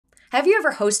Have you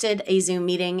ever hosted a Zoom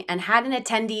meeting and had an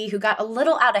attendee who got a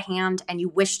little out of hand and you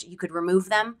wished you could remove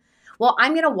them? Well,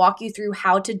 I'm going to walk you through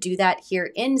how to do that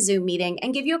here in Zoom meeting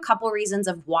and give you a couple reasons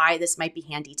of why this might be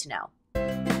handy to know.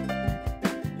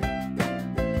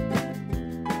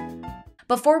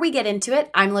 Before we get into it,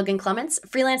 I'm Logan Clements,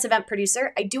 freelance event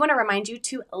producer. I do want to remind you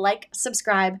to like,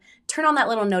 subscribe, turn on that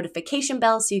little notification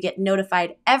bell so you get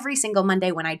notified every single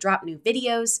Monday when I drop new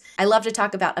videos. I love to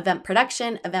talk about event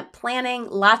production, event planning,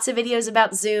 lots of videos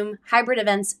about Zoom, hybrid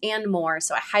events, and more.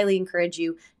 So I highly encourage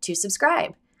you to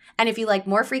subscribe. And if you like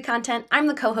more free content, I'm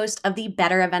the co-host of the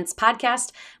Better Events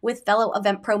podcast with fellow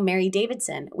event pro Mary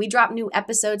Davidson. We drop new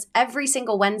episodes every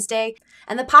single Wednesday,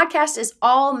 and the podcast is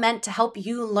all meant to help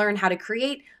you learn how to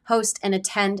create, host, and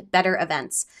attend better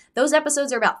events. Those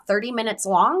episodes are about 30 minutes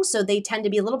long, so they tend to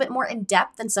be a little bit more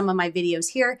in-depth than some of my videos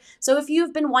here. So if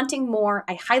you've been wanting more,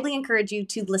 I highly encourage you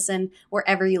to listen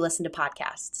wherever you listen to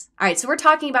podcasts. All right, so we're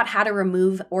talking about how to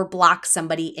remove or block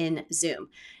somebody in Zoom.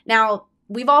 Now,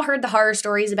 we've all heard the horror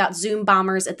stories about Zoom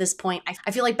bombers at this point.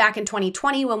 I feel like back in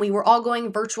 2020, when we were all going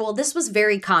virtual, this was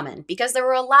very common because there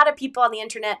were a lot of people on the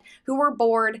internet who were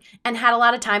bored and had a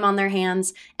lot of time on their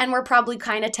hands and were probably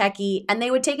kind of techie, and they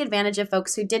would take advantage of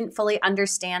folks who didn't fully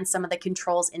understand some of the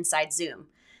controls inside Zoom.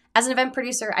 As an event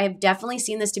producer, I have definitely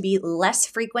seen this to be less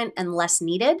frequent and less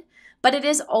needed. But it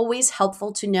is always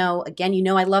helpful to know, again, you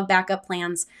know I love backup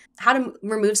plans, how to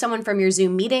remove someone from your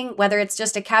Zoom meeting, whether it's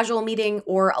just a casual meeting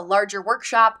or a larger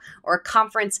workshop or a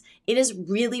conference. It is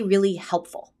really, really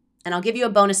helpful. And I'll give you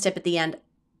a bonus tip at the end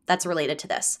that's related to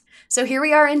this. So here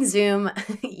we are in Zoom.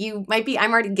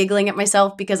 I'm already giggling at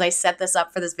myself because I set this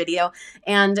up for this video.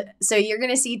 And so you're going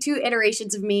to see two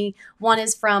iterations of me. One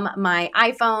is from my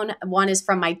iPhone, one is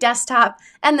from my desktop,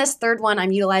 and this third one,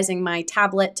 I'm utilizing my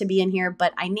tablet to be in here,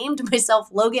 but I named myself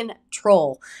Logan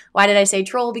Troll. Why did I say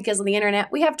troll? Because on the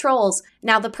internet, we have trolls.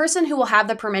 Now, the person who will have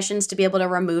the permissions to be able to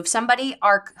remove somebody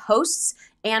are hosts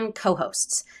and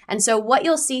co-hosts. And so what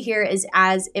you'll see here is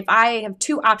as if I have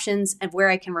two options of where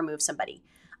I can remove somebody.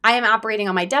 I am operating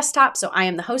on my desktop, so I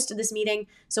am the host of this meeting.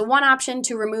 So one option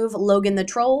to remove Logan the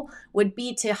Troll would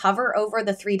be to hover over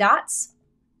the three dots,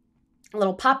 a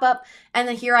little pop-up, and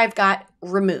then here I've got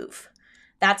remove.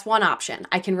 That's one option.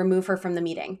 I can remove her from the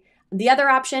meeting. The other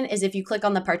option is if you click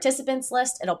on the participants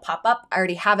list, it'll pop up. I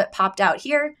already have it popped out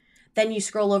here. Then you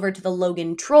scroll over to the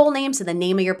Logan Troll name, so the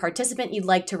name of your participant you'd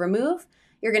like to remove.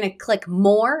 You're going to click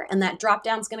more, and that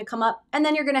drop-down is going to come up, and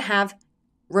then you're going to have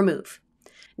remove.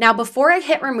 Now, before I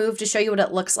hit remove to show you what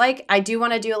it looks like, I do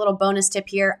want to do a little bonus tip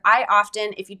here. I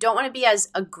often, if you don't want to be as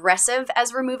aggressive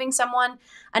as removing someone,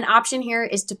 an option here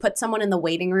is to put someone in the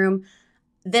waiting room.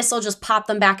 This will just pop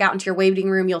them back out into your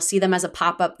waiting room. You'll see them as a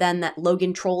pop-up then that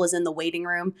Logan Troll is in the waiting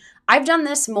room. I've done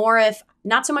this more if,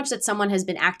 not so much that someone has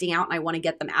been acting out and I want to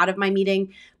get them out of my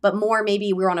meeting, but more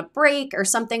maybe we're on a break or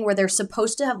something where they're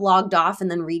supposed to have logged off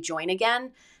and then rejoin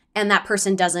again, and that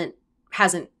person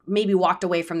hasn't maybe walked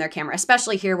away from their camera,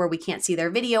 especially here where we can't see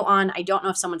their video on. I don't know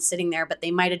if someone's sitting there, but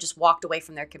they might have just walked away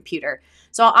from their computer.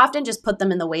 So I'll often just put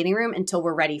them in the waiting room until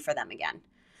we're ready for them again.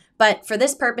 But for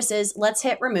this purposes, let's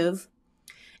hit remove.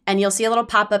 And you'll see a little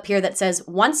pop-up here that says,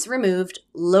 once removed,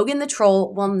 Logan the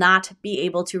Troll will not be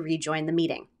able to rejoin the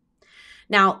meeting.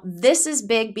 Now, this is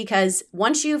big because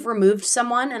once you've removed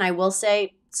someone, and I will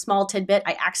say, small tidbit,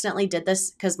 I accidentally did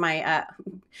this because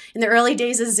in the early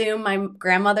days of Zoom, my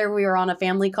grandmother, we were on a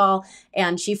family call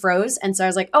and she froze. And so I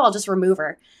was like, oh, I'll just remove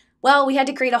her. Well, we had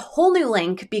to create a whole new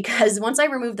link because once I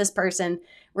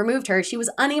removed her, she was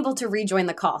unable to rejoin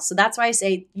the call. So that's why I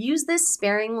say use this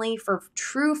sparingly for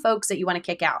true folks that you want to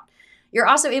kick out. You're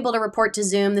also able to report to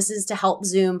Zoom. This is to help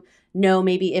Zoom know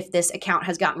maybe if this account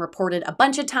has gotten reported a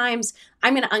bunch of times.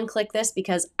 I'm going to unclick this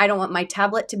because I don't want my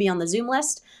tablet to be on the Zoom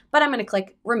list, but I'm going to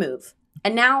click remove.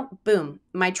 And now, boom,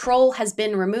 my troll has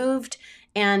been removed.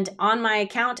 And on my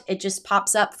account, it just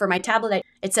pops up for my tablet.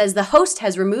 It says the host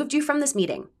has removed you from this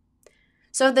meeting.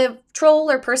 So the troll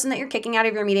or person that you're kicking out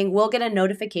of your meeting will get a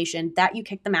notification that you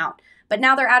kicked them out. But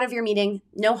now they're out of your meeting.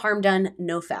 No harm done,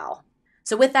 no foul.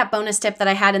 So with that bonus tip that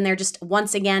I had in there, just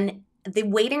once again, the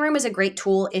waiting room is a great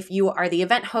tool if you are the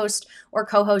event host or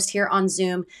co-host here on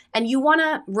Zoom and you want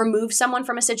to remove someone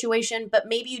from a situation, but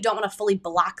maybe you don't want to fully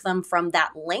block them from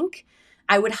that link.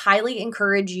 I would highly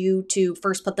encourage you to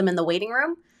first put them in the waiting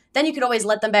room. Then you could always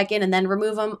let them back in and then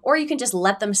remove them, or you can just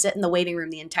let them sit in the waiting room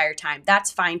the entire time.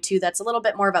 That's fine too. That's a little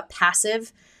bit more of a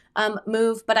passive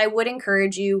move, but I would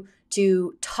encourage you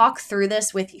to talk through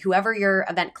this with whoever your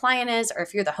event client is, or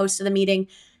if you're the host of the meeting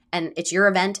and it's your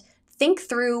event, think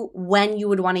through when you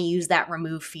would want to use that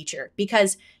remove feature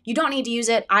because you don't need to use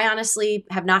it. I honestly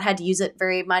have not had to use it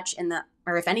very much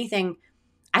or if anything,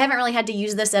 I haven't really had to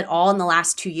use this at all in the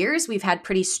last 2 years. We've had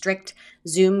pretty strict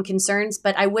Zoom concerns,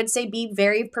 but I would say be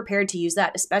very prepared to use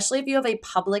that, especially if you have a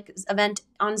public event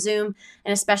on Zoom,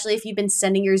 and especially if you've been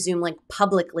sending your Zoom link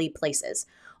publicly places.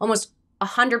 Almost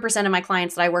 100% of my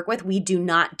clients that I work with, we do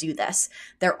not do this.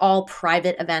 They're all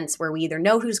private events where we either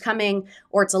know who's coming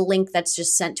or it's a link that's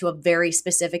just sent to a very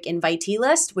specific invitee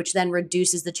list, which then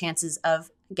reduces the chances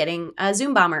of getting a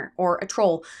Zoom bomber or a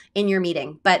troll in your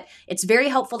meeting. But it's very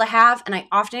helpful to have, and I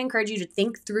often encourage you to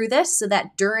think through this so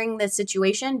that during the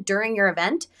situation, during your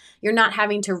event, you're not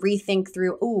having to rethink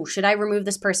through, oh, should I remove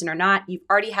this person or not? You've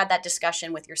already had that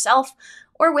discussion with yourself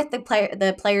or with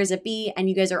the players at B, and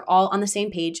you guys are all on the same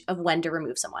page of when to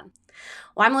remove someone.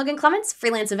 Well, I'm Logan Clements,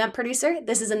 freelance event producer.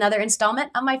 This is another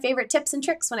installment of my favorite tips and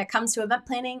tricks when it comes to event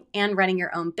planning and running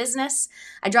your own business.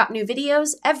 I drop new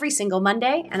videos every single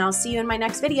Monday, and I'll see you in my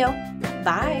next video.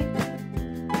 Bye.